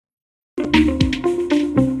Hi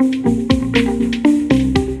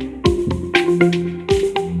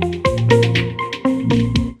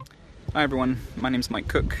everyone, my name's Mike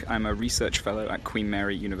Cook. I'm a research fellow at Queen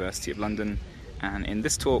Mary University of London, and in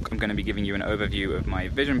this talk I'm going to be giving you an overview of my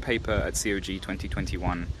vision paper at COG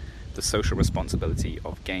 2021, The Social Responsibility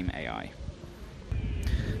of Game AI.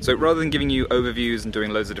 So rather than giving you overviews and doing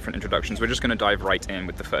loads of different introductions, we're just going to dive right in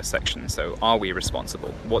with the first section. So, are we responsible?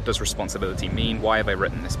 What does responsibility mean? Why have I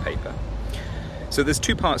written this paper? So there's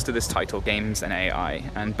two parts to this title, games and AI,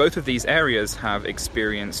 and both of these areas have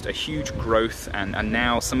experienced a huge growth and are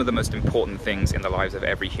now some of the most important things in the lives of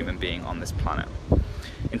every human being on this planet.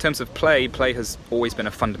 In terms of play has always been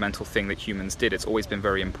a fundamental thing that humans did. It's always been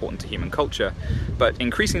very important to human culture, but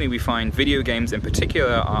increasingly we find video games in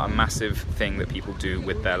particular are a massive thing that people do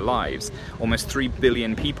with their lives. Almost 3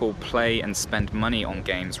 billion people play and spend money on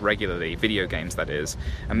games regularly, video games that is,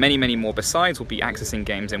 and many, many more besides will be accessing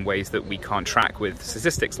games in ways that we can't track with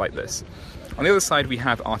statistics like this. On the other side, we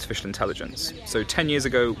have artificial intelligence. So 10 years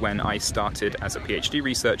ago, when I started as a PhD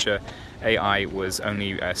researcher, AI was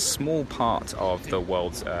only a small part of the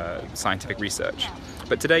world's scientific research.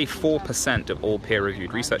 But today, 4% of all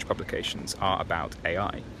peer-reviewed research publications are about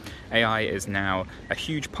AI. AI is now a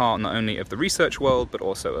huge part not only of the research world, but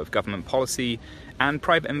also of government policy and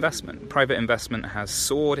private investment. Private investment has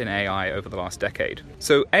soared in AI over the last decade.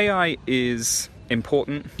 So AI is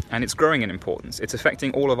important, and it's growing in importance. It's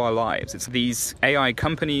affecting all of our lives. It's these AI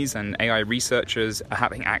companies and AI researchers are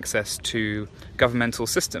having access to governmental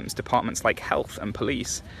systems, departments like health and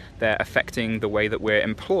police. They're affecting the way that we're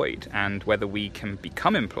employed and whether we can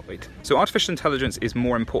become employed. So artificial intelligence is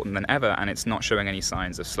more important than ever, and it's not showing any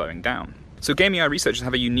signs of slowing down. So game AI researchers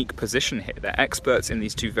have a unique position here. They're experts in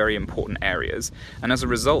these two very important areas, and as a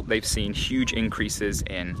result they've seen huge increases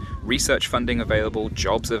in research funding available,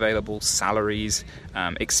 jobs available, salaries,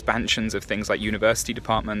 expansions of things like university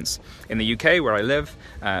departments. In the UK, where I live,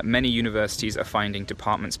 many universities are finding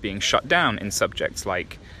departments being shut down in subjects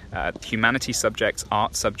like humanities subjects,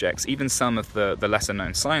 art subjects, even some of the lesser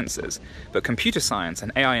known sciences. But computer science,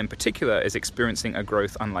 and AI in particular, is experiencing a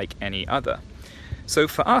growth unlike any other. So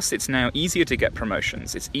for us, it's now easier to get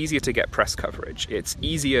promotions, it's easier to get press coverage, it's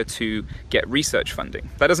easier to get research funding.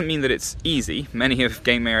 That doesn't mean that it's easy. Many of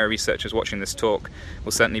game AI researchers watching this talk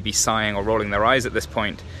will certainly be sighing or rolling their eyes at this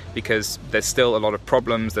point, because there's still a lot of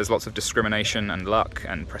problems, there's lots of discrimination and luck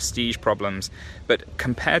and prestige problems, but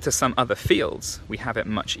compared to some other fields, we have it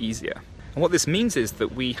much easier. And what this means is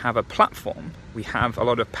that we have a platform, we have a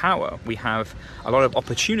lot of power, we have a lot of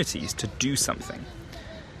opportunities to do something.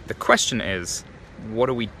 The question is, what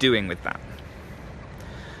are we doing with that?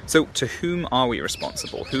 So to whom are we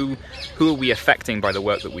responsible? Who are we affecting by the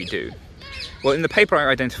work that we do? Well, in the paper I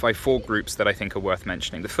identify 4 groups that I think are worth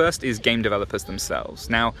mentioning. The first is game developers themselves.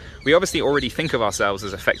 Now, we obviously already think of ourselves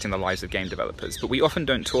as affecting the lives of game developers, but we often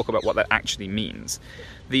don't talk about what that actually means.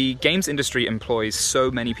 The games industry employs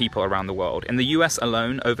so many people around the world. In the US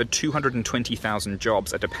alone, over 220,000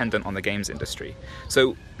 jobs are dependent on the games industry.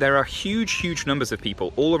 So there are huge numbers of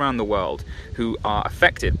people all around the world who are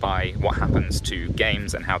affected by what happens to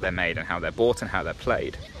games and how they're made and how they're bought and how they're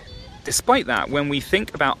played. Despite that, when we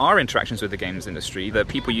think about our interactions with the games industry, the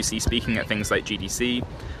people you see speaking at things like GDC,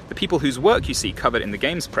 the people whose work you see covered in the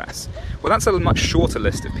games press, well, that's a much shorter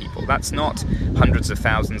list of people. That's not hundreds of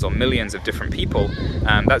thousands or millions of different people.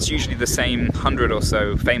 That's usually the same 100 or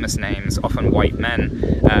so famous names, often white men,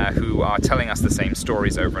 who are telling us the same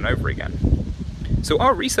stories over and over again. So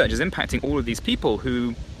our research is impacting all of these people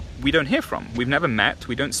who we don't hear from. We've never met,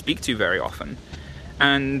 we don't speak to very often.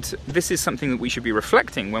 And this is something that we should be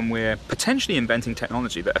reflecting when we're potentially inventing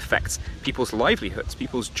technology that affects people's livelihoods,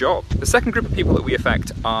 people's jobs. The second group of people that we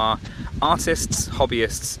affect are artists,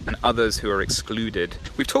 hobbyists, and others who are excluded.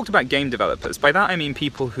 We've talked about game developers. By that I mean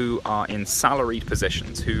people who are in salaried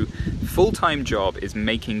positions, whose full-time job is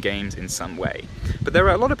making games in some way. But there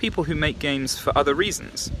are a lot of people who make games for other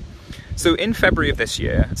reasons. So in February of this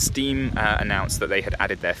year, Steam announced that they had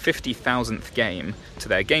added their 50,000th game to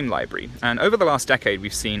their game library. And over the last decade,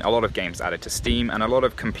 we've seen a lot of games added to Steam and a lot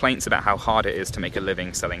of complaints about how hard it is to make a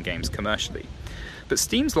living selling games commercially. But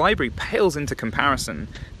Steam's library pales into comparison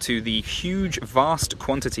to the huge, vast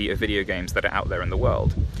quantity of video games that are out there in the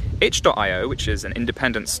world. itch.io, which is an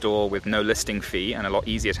independent store with no listing fee and a lot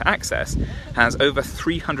easier to access, has over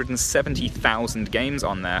 370,000 games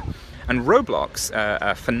on there. And Roblox,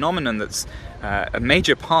 a phenomenon that's a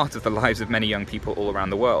major part of the lives of many young people all around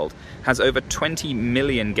the world, has over 20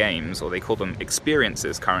 million games, or they call them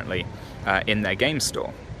experiences currently, in their game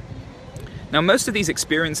store. Now, most of these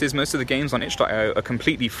experiences, most of the games on itch.io are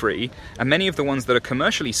completely free, and many of the ones that are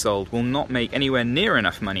commercially sold will not make anywhere near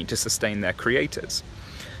enough money to sustain their creators.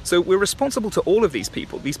 So we're responsible to all of these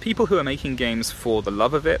people who are making games for the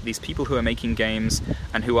love of it, these people who are making games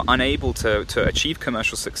and who are unable to achieve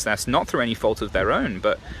commercial success, not through any fault of their own,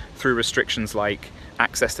 but through restrictions like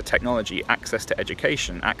access to technology, access to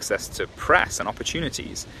education, access to press and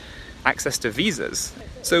opportunities, access to visas.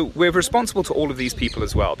 So we're responsible to all of these people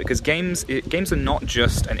as well, because games are not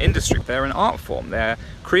just an industry, they're an art form, they're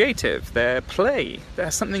creative, they're play, they're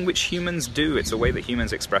something which humans do, it's a way that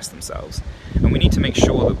humans express themselves. And we need to make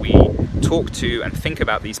sure that we talk to and think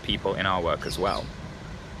about these people in our work as well.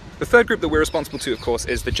 The third group that we're responsible to, of course,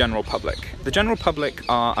 is the general public. The general public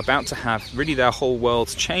are about to have really their whole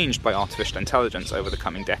worlds changed by artificial intelligence over the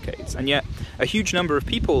coming decades, and yet a huge number of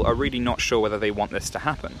people are really not sure whether they want this to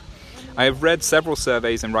happen. I have read several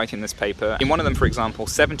surveys in writing this paper. In one of them, for example,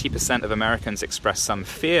 70% of Americans expressed some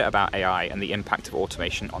fear about AI and the impact of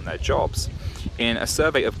automation on their jobs. In a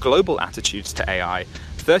survey of global attitudes to AI,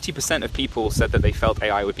 30% of people said that they felt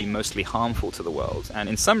AI would be mostly harmful to the world, and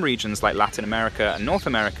in some regions like Latin America and North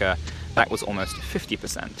America, that was almost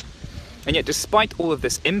 50%. And yet, despite all of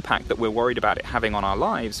this impact that we're worried about it having on our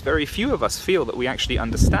lives, very few of us feel that we actually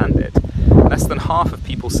understand it. Less than half of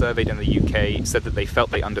people surveyed in the UK said that they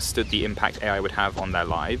felt they understood the impact AI would have on their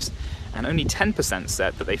lives, and only 10%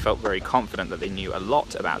 said that they felt very confident that they knew a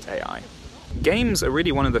lot about AI. Games are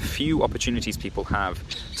really one of the few opportunities people have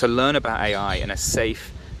to learn about AI in a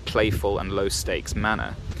safe, playful, and low-stakes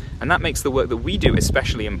manner. And that makes the work that we do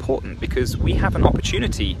especially important, because we have an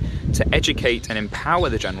opportunity to educate and empower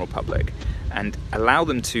the general public and allow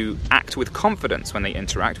them to act with confidence when they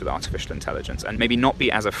interact with artificial intelligence, and maybe not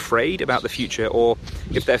be as afraid about the future, or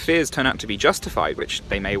if their fears turn out to be justified, which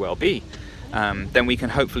they may well be, then we can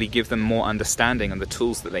hopefully give them more understanding and the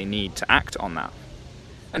tools that they need to act on that.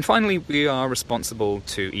 And finally, we are responsible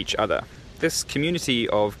to each other. This community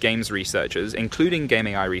of games researchers, including game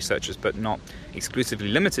AI researchers, but not exclusively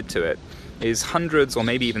limited to it, is hundreds or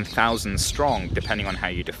maybe even thousands strong, depending on how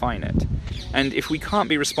you define it. And if we can't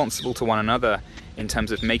be responsible to one another in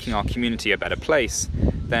terms of making our community a better place,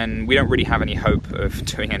 then we don't really have any hope of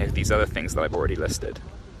doing any of these other things that I've already listed.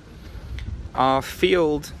 Our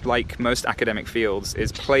field, like most academic fields,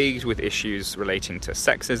 is plagued with issues relating to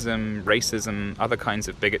sexism, racism, other kinds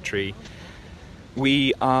of bigotry.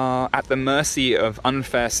 We are at the mercy of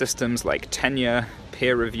unfair systems like tenure,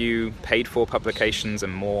 peer review, paid-for publications,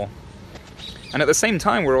 and more. And at the same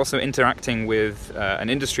time, we're also interacting with an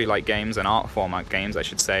industry like games, an art form like games, I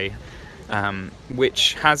should say,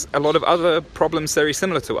 which has a lot of other problems very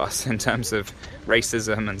similar to us in terms of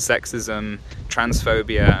racism and sexism,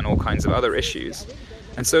 transphobia, and all kinds of other issues.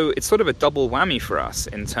 And so it's sort of a double whammy for us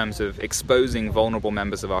in terms of exposing vulnerable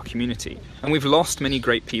members of our community. And we've lost many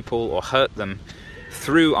great people or hurt them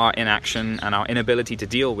through our inaction and our inability to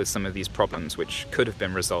deal with some of these problems, which could have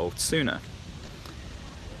been resolved sooner.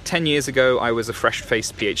 10 years ago, I was a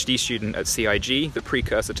fresh-faced PhD student at CIG, the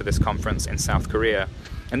precursor to this conference in South Korea.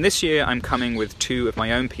 And this year, I'm coming with 2 of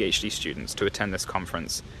my own PhD students to attend this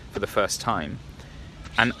conference for the first time.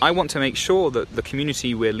 And I want to make sure that the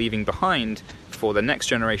community we're leaving behind for the next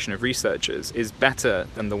generation of researchers is better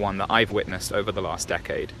than the one that I've witnessed over the last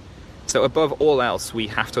decade. So above all else, we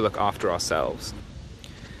have to look after ourselves.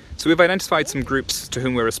 So we've identified some groups to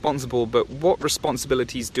whom we're responsible, but what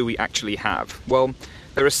responsibilities do we actually have? Well,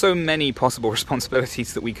 there are so many possible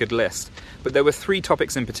responsibilities that we could list, but there were 3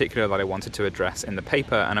 topics in particular that I wanted to address in the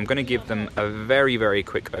paper, and I'm going to give them a very, very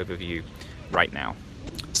quick overview right now.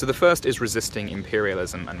 So the first is resisting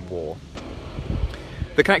imperialism and war.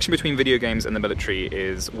 The connection between video games and the military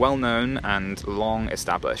is well known and long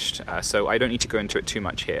established, so I don't need to go into it too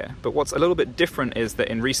much here. But what's a little bit different is that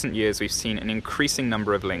in recent years we've seen an increasing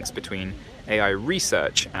number of links between AI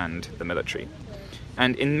research and the military.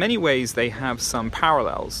 And in many ways they have some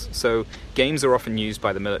parallels. So games are often used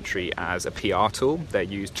by the military as a PR tool, they're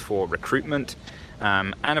used for recruitment,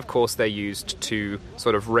 and of course they're used to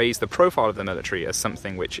sort of raise the profile of the military as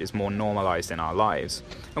something which is more normalized in our lives.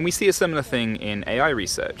 And we see a similar thing in AI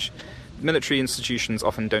research. Military institutions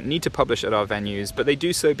often don't need to publish at our venues, but they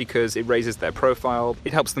do so because it raises their profile,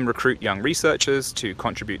 it helps them recruit young researchers to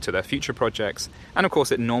contribute to their future projects, and of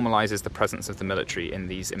course it normalizes the presence of the military in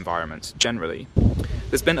these environments generally.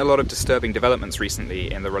 There's been a lot of disturbing developments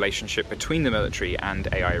recently in the relationship between the military and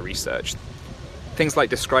AI research. Things like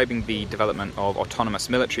describing the development of autonomous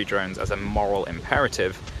military drones as a moral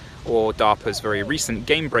imperative, or DARPA's very recent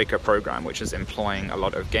Gamebreaker program, which is employing a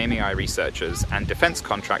lot of game AI researchers and defense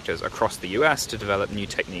contractors across the US to develop new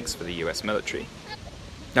techniques for the US military.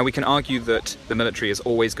 Now, we can argue that the military is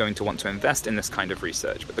always going to want to invest in this kind of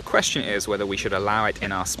research, but the question is whether we should allow it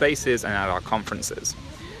in our spaces and at our conferences.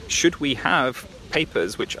 Should we have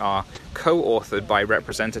papers which are co-authored by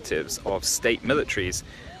representatives of state militaries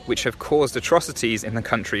which have caused atrocities in the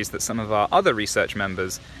countries that some of our other research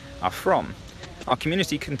members are from? Our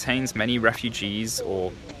community contains many refugees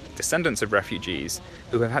or descendants of refugees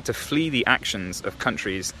who have had to flee the actions of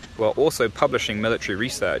countries who are also publishing military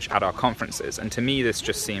research at our conferences, and to me this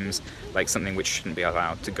just seems like something which shouldn't be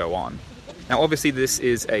allowed to go on. Now, obviously this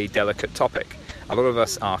is a delicate topic. A lot of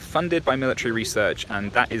us are funded by military research,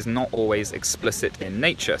 and that is not always explicit in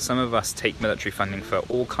nature. Some of us take military funding for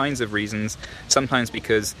all kinds of reasons, sometimes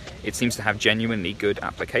because it seems to have genuinely good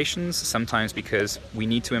applications, sometimes because we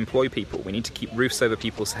need to employ people, we need to keep roofs over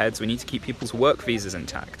people's heads, we need to keep people's work visas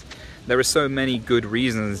intact. There are so many good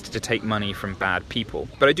reasons to take money from bad people.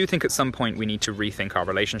 But I do think at some point we need to rethink our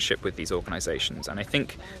relationship with these organizations, and I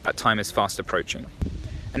think that time is fast approaching.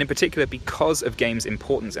 And in particular, because of games'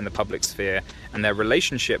 importance in the public sphere and their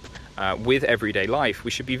relationship with everyday life,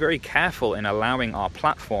 we should be very careful in allowing our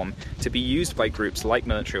platform to be used by groups like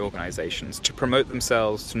military organizations to promote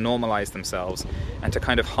themselves, to normalize themselves, and to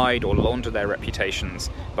kind of hide or launder their reputations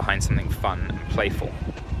behind something fun and playful.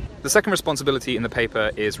 The second responsibility in the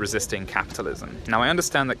paper is resisting capitalism. Now, I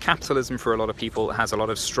understand that capitalism for a lot of people has a lot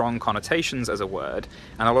of strong connotations as a word,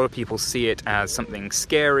 and a lot of people see it as something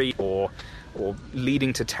scary or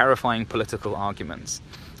leading to terrifying political arguments.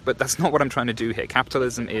 But that's not what I'm trying to do here.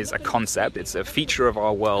 Capitalism is a concept, it's a feature of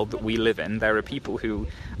our world that we live in. There are people who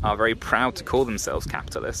are very proud to call themselves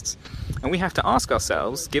capitalists. And we have to ask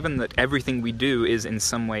ourselves, given that everything we do is in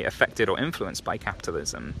some way affected or influenced by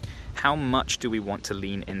capitalism, how much do we want to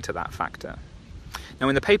lean into that factor? Now,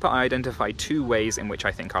 in the paper, I identify two ways in which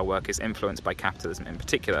I think our work is influenced by capitalism in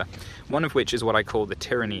particular, one of which is what I call the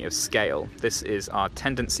tyranny of scale. This is our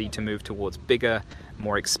tendency to move towards bigger,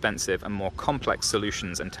 more expensive, and more complex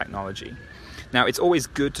solutions and technology. Now, it's always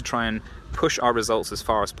good to try and push our results as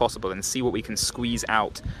far as possible and see what we can squeeze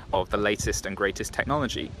out of the latest and greatest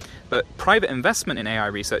technology. But private investment in AI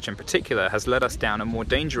research in particular has led us down a more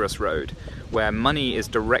dangerous road, where money is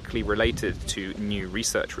directly related to new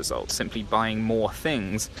research results. Simply buying more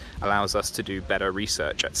things allows us to do better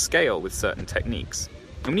research at scale with certain techniques.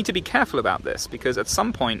 And we need to be careful about this, because at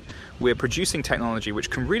some point we're producing technology which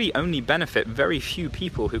can really only benefit very few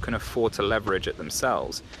people who can afford to leverage it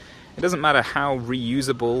themselves. It doesn't matter how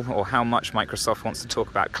reusable or how much Microsoft wants to talk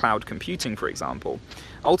about cloud computing, for example.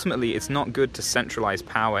 Ultimately, it's not good to centralize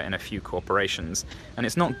power in a few corporations, and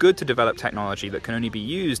it's not good to develop technology that can only be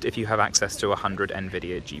used if you have access to 100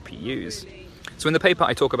 NVIDIA GPUs. So in the paper,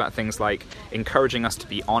 I talk about things like encouraging us to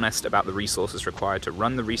be honest about the resources required to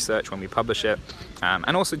run the research when we publish it,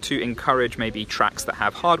 and also to encourage maybe tracks that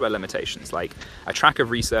have hardware limitations, like a track of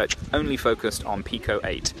research only focused on Pico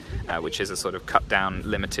 8, which is a sort of cut-down,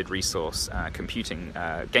 limited resource computing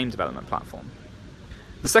game development platform.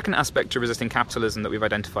 The second aspect to resisting capitalism that we've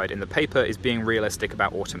identified in the paper is being realistic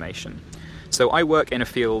about automation. So I work in a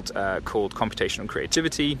field called computational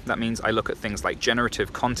creativity. That means I look at things like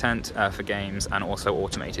generative content for games and also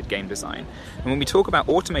automated game design. And when we talk about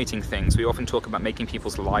automating things, we often talk about making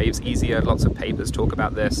people's lives easier. Lots of papers talk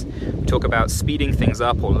about this. We talk about speeding things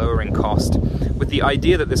up or lowering cost, with the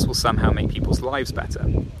idea that this will somehow make people's lives better.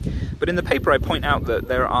 But in the paper I point out that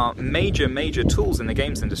there are major tools in the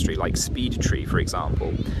games industry, like SpeedTree, for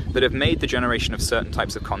example, that have made the generation of certain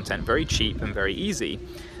types of content very cheap and very easy.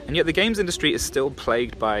 And yet the games industry is still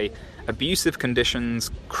plagued by abusive conditions,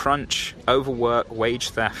 crunch, overwork, wage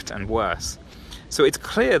theft, and worse. So it's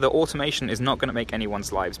clear that automation is not going to make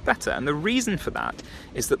anyone's lives better. And the reason for that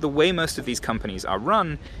is that the way most of these companies are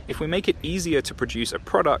run, if we make it easier to produce a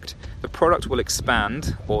product, the product will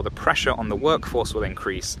expand, or the pressure on the workforce will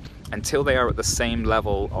increase, until they are at the same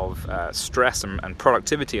level of stress and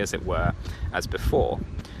productivity, as it were, as before.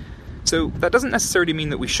 So that doesn't necessarily mean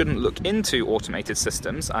that we shouldn't look into automated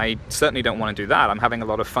systems. I certainly don't want to do that. I'm having a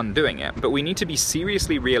lot of fun doing it. But we need to be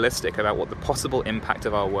seriously realistic about what the possible impact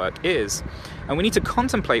of our work is. And we need to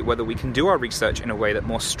contemplate whether we can do our research in a way that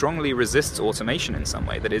more strongly resists automation in some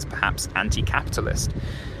way, that is perhaps anti-capitalist.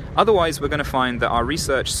 Otherwise, we're going to find that our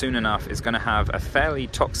research soon enough is going to have a fairly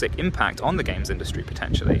toxic impact on the games industry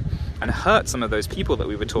potentially, and hurt some of those people that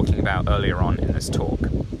we were talking about earlier on in this talk.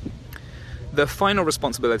 The final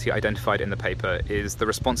responsibility identified in the paper is the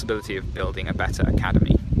responsibility of building a better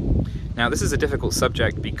academy. Now, this is a difficult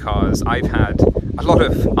subject because I've had a lot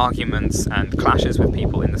of arguments and clashes with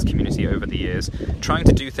people in this community over the years, trying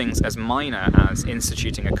to do things as minor as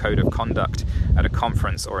instituting a code of conduct at a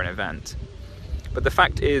conference or an event. But the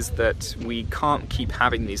fact is that we can't keep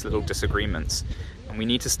having these little disagreements. and we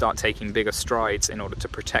need to start taking bigger strides in order to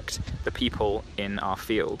protect the people in our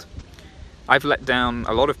field. I've let down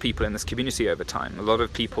a lot of people in this community over time, a lot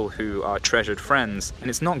of people who are treasured friends, and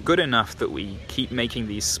it's not good enough that we keep making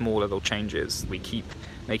these small little changes. We keep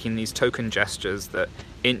making these token gestures that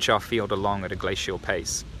inch our field along at a glacial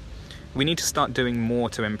pace. We need to start doing more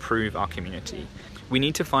to improve our community. We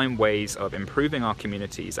need to find ways of improving our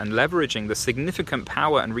communities and leveraging the significant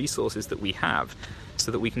power and resources that we have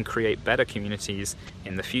so that we can create better communities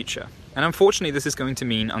in the future. And unfortunately, this is going to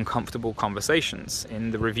mean uncomfortable conversations.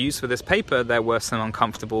 In the reviews for this paper, there were some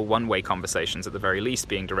uncomfortable one-way conversations, at the very least,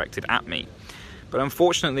 being directed at me. But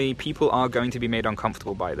unfortunately, people are going to be made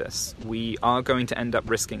uncomfortable by this. We are going to end up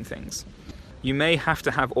risking things. You may have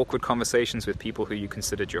to have awkward conversations with people who you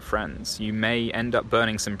considered your friends. You may end up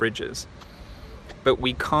burning some bridges. But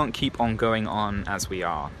we can't keep on going on as we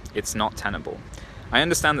are. It's not tenable. I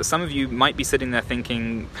understand that some of you might be sitting there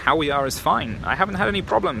thinking, how we are is fine. I haven't had any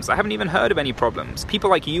problems. I haven't even heard of any problems. People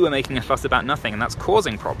like you are making a fuss about nothing, and that's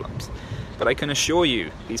causing problems. But I can assure you,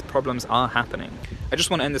 these problems are happening. I just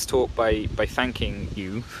want to end this talk by thanking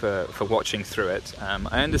you for watching through it.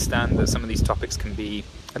 I understand that some of these topics can be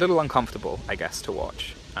a little uncomfortable, I guess, to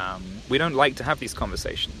watch. We don't like to have these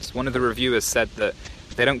conversations. One of the reviewers said that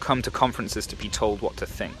they don't come to conferences to be told what to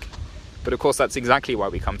think. But of course, that's exactly why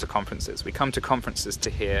we come to conferences. We come to conferences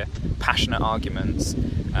to hear passionate arguments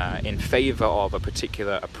in favor of a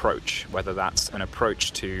particular approach, whether that's an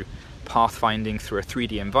approach to pathfinding through a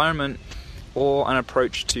 3D environment or an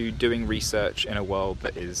approach to doing research in a world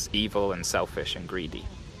that is evil and selfish and greedy.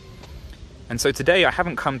 And so today I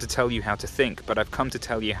haven't come to tell you how to think, but I've come to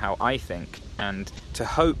tell you how I think, and to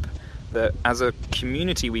hope that as a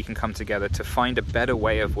community we can come together to find a better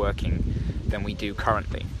way of working than we do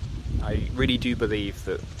currently. I really do believe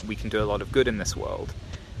that we can do a lot of good in this world,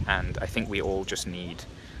 and I think we all just need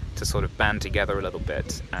to sort of band together a little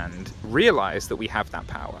bit and realize that we have that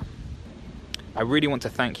power. I really want to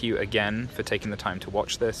thank you again for taking the time to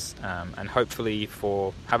watch this, and hopefully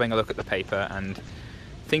for having a look at the paper and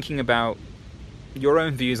thinking about your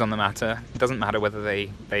own views on the matter. It doesn't matter whether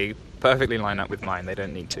they perfectly line up with mine, they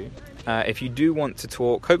don't need to. If you do want to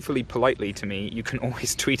talk, hopefully politely to me, you can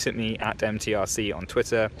always tweet at me at MTRC on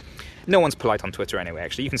Twitter. No one's polite on Twitter anyway,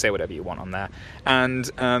 actually. You can say whatever you want on there. And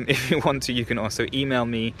if you want to, you can also email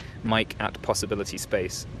me,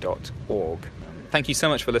 mike@possibilityspace.org. Thank you so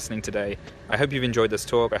much for listening today. I hope you've enjoyed this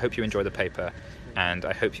talk, I hope you enjoy the paper, and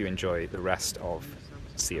I hope you enjoy the rest of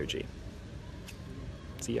COG.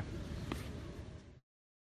 See ya.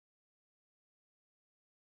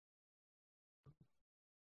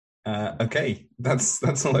 Okay,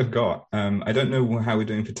 that's all I've got. I don't know how we're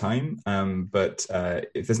doing for time, but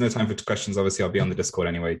if there's no time for questions, obviously I'll be on the Discord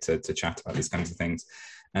anyway to chat about these kinds of things.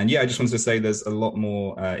 And yeah, I just wanted to say there's a lot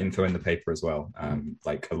more info in the paper as well,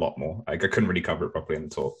 like a lot more. I couldn't really cover it properly in the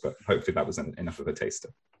talk, but hopefully that was enough of a taster.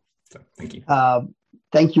 So thank you.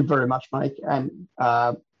 Thank you very much, Mike. And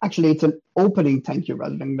actually, it's an opening thank you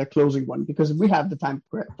rather than the closing one, because we have the time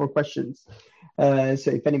for questions.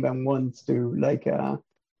 So if anyone wants to,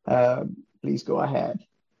 please go ahead.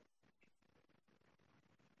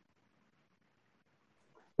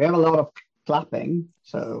 We have a lot of clapping,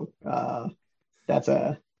 so that's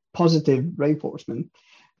a positive reinforcement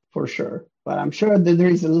for sure. But I'm sure that there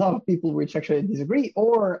is a lot of people which actually disagree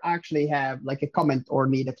or actually have like a comment or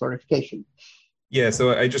need a clarification. Yeah,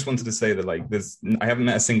 so I just wanted to say that I haven't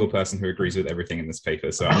met a single person who agrees with everything in this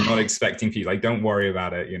paper, so I'm not expecting people, don't worry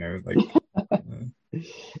about it,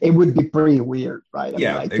 It would be pretty weird, right?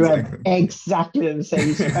 Exactly. To have exactly the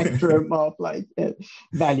same spectrum of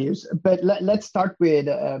values. But let's start with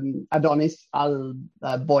Adonis. I'll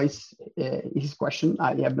voice his question.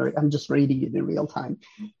 I'm just reading it in real time.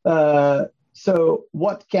 So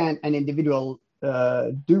what can an individual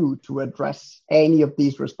do to address any of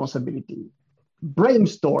these responsibilities?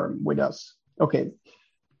 Brainstorm with us. Okay.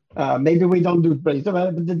 Maybe we don't do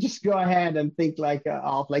brainstorm, but just go ahead and think of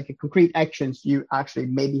concrete actions you actually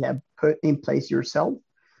maybe have put in place yourself,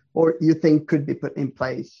 or you think could be put in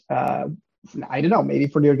place. I don't know, maybe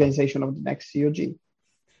for the organization of the next COG.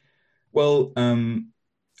 Well,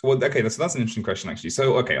 okay, so that's an interesting question, actually.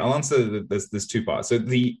 So, okay, I'll answer. There's two parts. So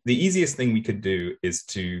the easiest thing we could do is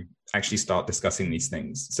to actually start discussing these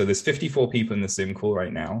things. So there's 54 people in the Zoom call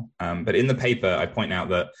right now, but in the paper, I point out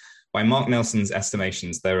that by Mark Nelson's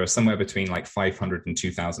estimations, there are somewhere between 500 and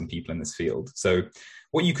 2,000 people in this field. So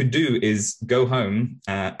what you could do is go home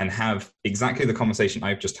and have exactly the conversation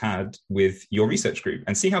I've just had with your research group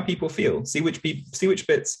and see how people feel. See which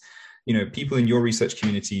bits people in your research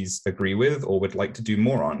communities agree with or would like to do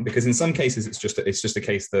more on. Because in some cases, it's just a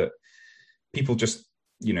case that people just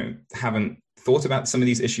haven't thought about some of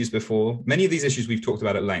these issues before. Many of these issues we've talked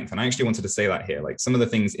about at length, and I actually wanted to say that here. Like some of the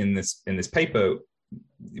things in this paper,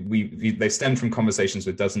 they stem from conversations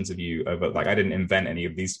with dozens of you over, like, I didn't invent any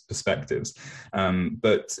of these perspectives,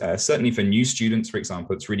 but certainly for new students, for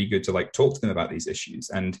example, it's really good to like talk to them about these issues,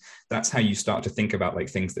 and that's how you start to think about like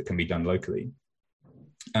things that can be done locally.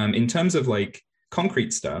 In terms of like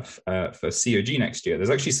concrete stuff for COG next year, there's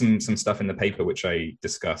actually some stuff in the paper which I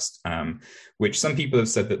discussed, which some people have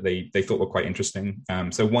said that they thought were quite interesting.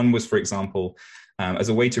 So one was, for example, as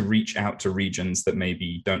a way to reach out to regions that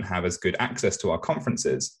maybe don't have as good access to our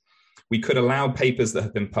conferences, we could allow papers that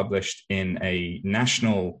have been published in a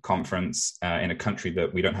national conference in a country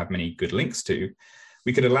that we don't have many good links to.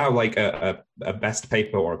 We could allow like a best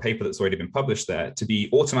paper or a paper that's already been published there to be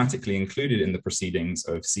automatically included in the proceedings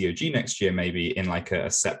of COG next year, maybe in like a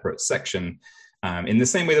separate section, in the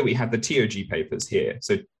same way that we had the TOG papers here.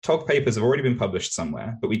 So TOG papers have already been published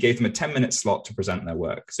somewhere, but we gave them a 10-minute slot to present their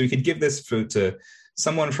work. So we could give this to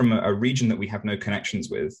someone from a region that we have no connections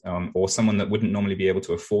with, or someone that wouldn't normally be able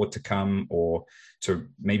to afford to come, or to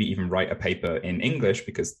maybe even write a paper in English,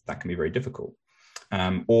 because that can be very difficult.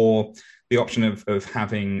 Or the option of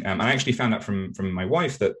having, I actually found out from my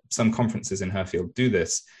wife that some conferences in her field do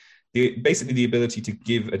this, basically the ability to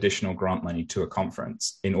give additional grant money to a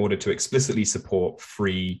conference in order to explicitly support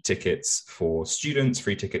free tickets for students,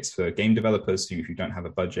 free tickets for game developers who don't have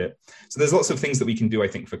a budget. So there's lots of things that we can do, I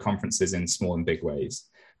think, for conferences in small and big ways.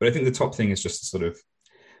 But I think the top thing is just to sort of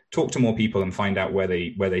talk to more people and find out where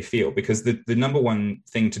they feel, because the number one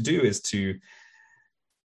thing to do is to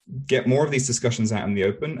get more of these discussions out in the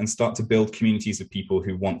open and start to build communities of people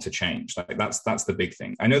who want to change. Like that's the big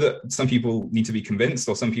thing. I know that some people need to be convinced,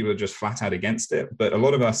 or some people are just flat out against it, but a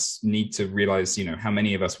lot of us need to realize, how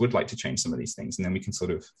many of us would like to change some of these things, and then we can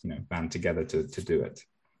sort of, band together to do it.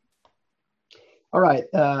 All right.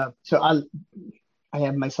 So I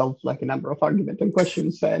have myself like a number of arguments and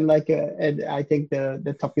questions, and and I think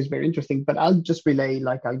the topic is very interesting, but I'll just relay,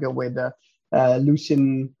 I'll go with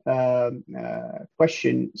Lucian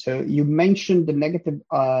question. So you mentioned the negative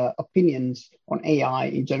opinions on AI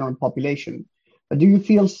in general population, but do you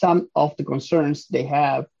feel some of the concerns they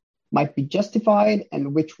have might be justified,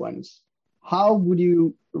 and which ones? How would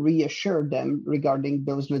you reassure them regarding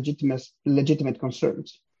those legitimate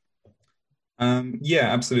concerns? Yeah,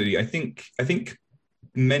 absolutely. I think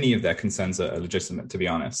many of their concerns are legitimate, to be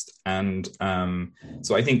honest. And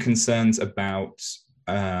so I think concerns about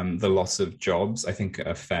the loss of jobs, I think,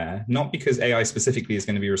 are fair, not because AI specifically is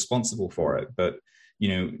going to be responsible for it, but,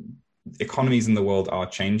 economies in the world are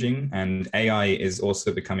changing, and AI is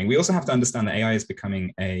also becoming, we also have to understand that AI is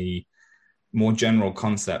becoming a more general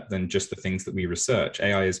concept than just the things that we research.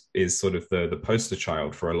 AI is sort of the poster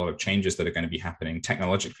child for a lot of changes that are going to be happening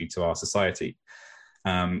technologically to our society.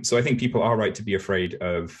 So I think people are right to be afraid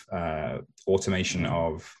of automation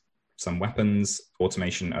of some weapons,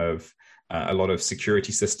 automation of a lot of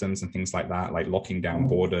security systems and things like that, like locking down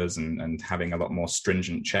borders and having a lot more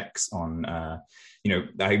stringent checks on,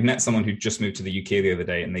 I met someone who just moved to the UK the other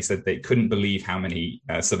day, and they said they couldn't believe how many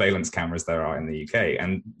surveillance cameras there are in the UK.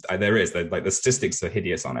 And there is, the statistics are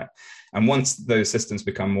hideous on it. And once those systems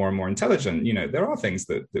become more and more intelligent, there are things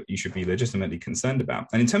that you should be legitimately concerned about.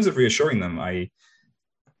 And in terms of reassuring them, I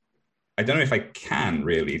don't know if I can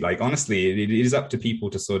really, honestly, it is up to people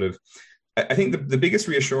to sort of, I think the biggest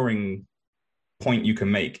reassuring point you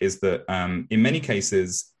can make is that in many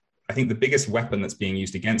cases, I think the biggest weapon that's being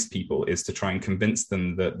used against people is to try and convince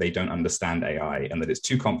them that they don't understand AI and that it's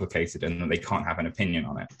too complicated and that they can't have an opinion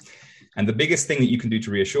on it. And the biggest thing that you can do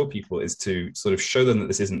to reassure people is to sort of show them that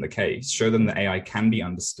this isn't the case, show them that AI can be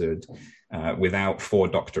understood without 4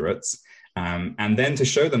 doctorates, and then to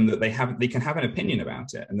show them that they can have an opinion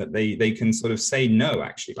about it, and that they can sort of say, no,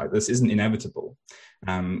 actually, this isn't inevitable.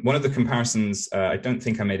 One of the comparisons I don't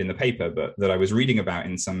think I made in the paper, but that I was reading about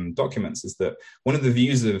in some documents, is that one of the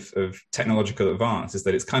views of technological advance is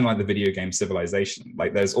that it's kind of like the video game Civilization.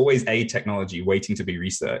 There's always a technology waiting to be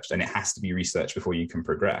researched, and it has to be researched before you can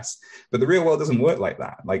progress. But the real world doesn't work like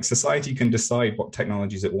that. Society can decide what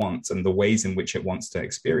technologies it wants and the ways in which it wants to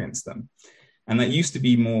experience them. And that used to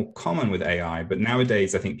be more common with AI, but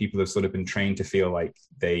nowadays I think people have sort of been trained to feel like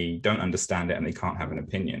they don't understand it and they can't have an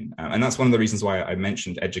opinion. And that's one of the reasons why I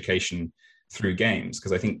mentioned education through games,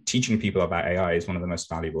 because I think teaching people about AI is one of the most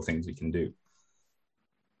valuable things we can do.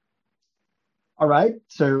 All right,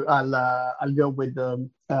 so I'll go with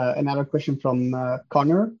another question from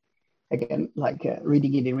Connor. Again,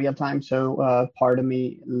 reading it in real time. So pardon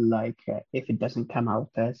me, if it doesn't come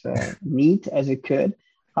out as neat as it could.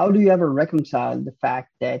 How do you ever reconcile the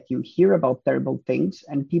fact that you hear about terrible things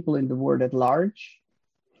and people in the world at large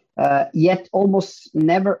yet almost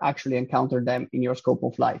never actually encounter them in your scope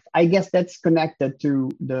of life. I guess that's connected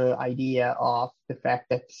to the idea of the fact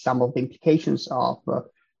that some of the implications of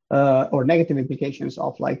or negative implications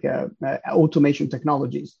of like automation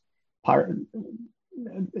technologies. I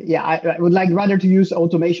would like rather to use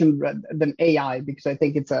automation than AI, because I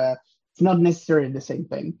think it's not necessarily the same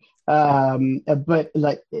thing. But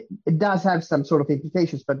like it does have some sort of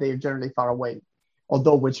implications, but they're generally far away.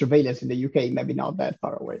 Although with surveillance in the UK, maybe not that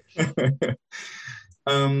far away.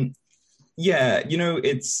 Yeah,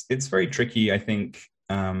 it's very tricky, I think.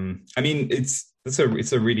 I mean, it's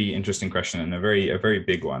a really interesting question and a very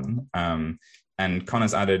big one. And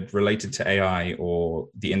Connor's added related to AI or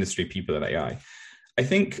the industry people of AI. I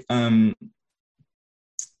think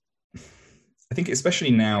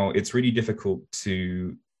especially now, it's really difficult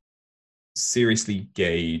to seriously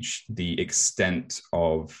gauge the extent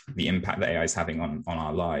of the impact that AI is having on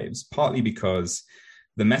our lives, partly because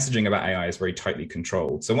the messaging about AI is very tightly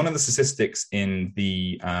controlled. So one of the statistics in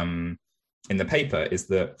the paper is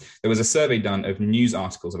that there was a survey done of news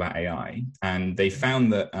articles about AI, and they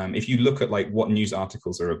found that if you look at like what news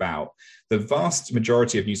articles are about, the vast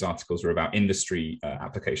majority of news articles are about industry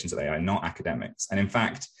applications of AI, not academics. And in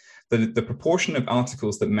fact, the proportion of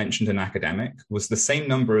articles that mentioned an academic was the same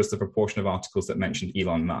number as the proportion of articles that mentioned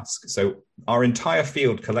Elon Musk. So our entire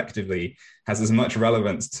field collectively has as much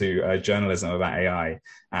relevance to journalism about AI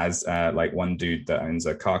as like one dude that owns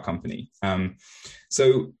a car company.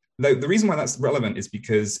 So the reason why that's relevant is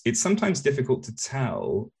because it's sometimes difficult to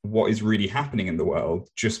tell what is really happening in the world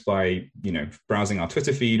just by, browsing our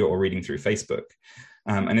Twitter feed or reading through Facebook.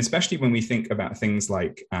 And especially when we think about things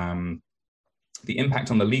like the impact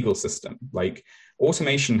on the legal system. Like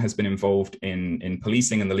automation has been involved in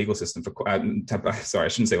policing and the legal system for, sorry, I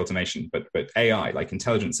shouldn't say automation, but AI, like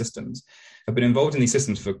intelligent systems, have been involved in these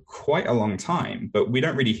systems for quite a long time, but we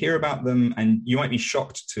don't really hear about them. And you might be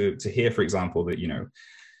shocked to hear, for example, that,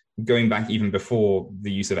 going back even before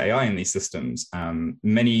the use of AI in these systems,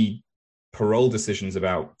 many parole decisions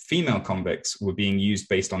about female convicts were being used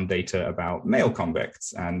based on data about male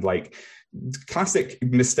convicts, and like classic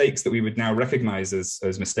mistakes that we would now recognize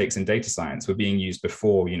as mistakes in data science were being used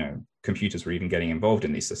before, computers were even getting involved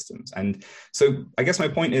in these systems. And so I guess my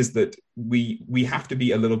point is that we have to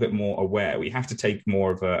be a little bit more aware. We have to take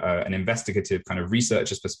more of an investigative kind of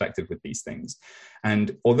researcher's perspective with these things.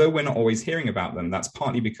 And although we're not always hearing about them, that's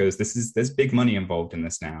partly because there's big money involved in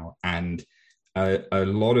this now. And a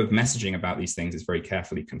lot of messaging about these things is very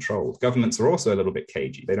carefully controlled. Governments are also a little bit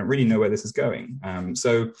cagey. They don't really know where this is going.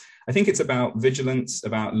 So I think it's about vigilance,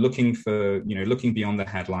 about looking beyond the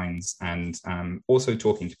headlines, and also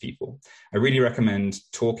talking to people. I really recommend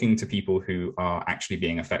talking to people who are actually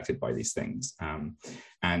being affected by these things.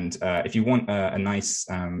 And if you want a nice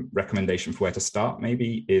recommendation for where to start,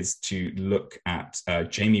 maybe is to look at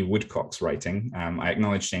Jamie Woodcock's writing. I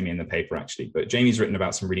acknowledge Jamie in the paper, actually, but Jamie's written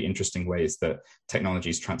about some really interesting ways that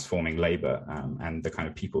technology is transforming labor and the kind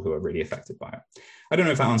of people who are really affected by it. I don't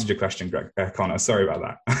know if that answered your question, Greg, Connor. Sorry about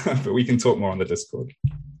that, but we can talk more on the Discord.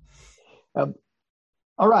 All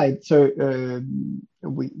right, so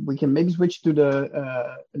we can maybe switch to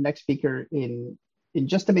the next speaker in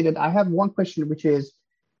just a minute. I have one question, which is,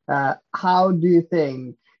 how do you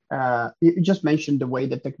think, you just mentioned the way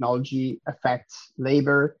that technology affects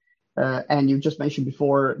labor, and you just mentioned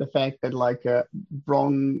before the fact that like the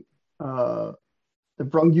wrong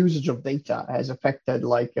usage of data has affected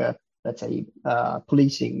like let's say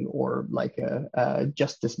policing or like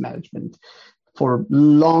justice management for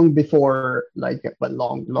long before, like, but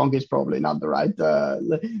long is probably not the right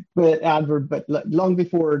adverb, but long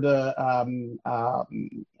before the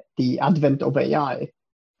advent of AI.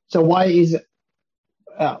 So why is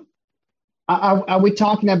are we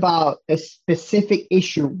talking about a specific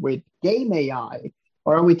issue with game AI,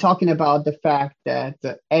 or are we talking about the fact that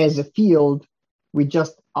as a field we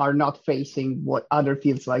just are not facing what other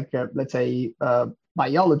fields like let's say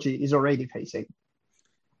biology is already facing?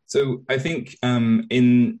 So I think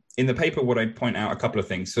in the paper, what I'd point out a couple of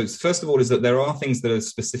things. So first of all is that there are things that are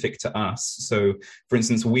specific to us. So for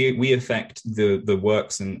instance, we affect the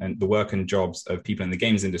works and the work and jobs of people in the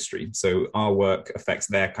games industry. So our work affects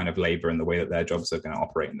their kind of labor and the way that their jobs are going to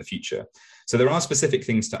operate in the future. So there are specific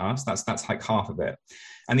things to us. That's like half of it.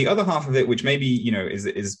 And the other half of it, which maybe,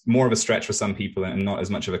 is more of a stretch for some people and not as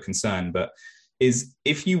much of a concern, but is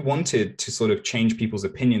if you wanted to sort of change people's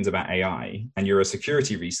opinions about AI and you're a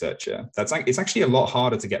security researcher, it's actually a lot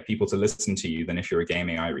harder to get people to listen to you than if you're a game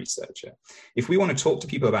AI researcher. If we want to talk to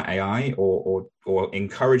people about AI or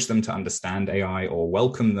encourage them to understand AI or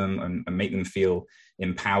welcome them and make them feel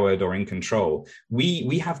empowered or in control,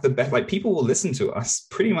 we have the best, like, people will listen to us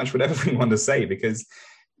pretty much whatever we want to say, because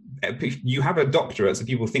you have a doctorate, so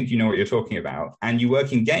people think you know what you're talking about, and you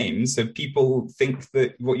work in games, so people think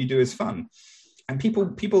that what you do is fun. And people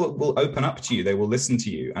will open up to you, they will listen to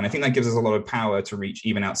you. And I think that gives us a lot of power to reach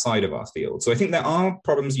even outside of our field. So I think there are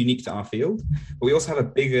problems unique to our field, but we also have a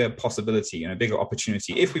bigger possibility and a bigger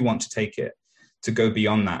opportunity, if we want to take it, to go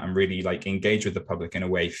beyond that and really like engage with the public in a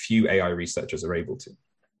way few AI researchers are able to.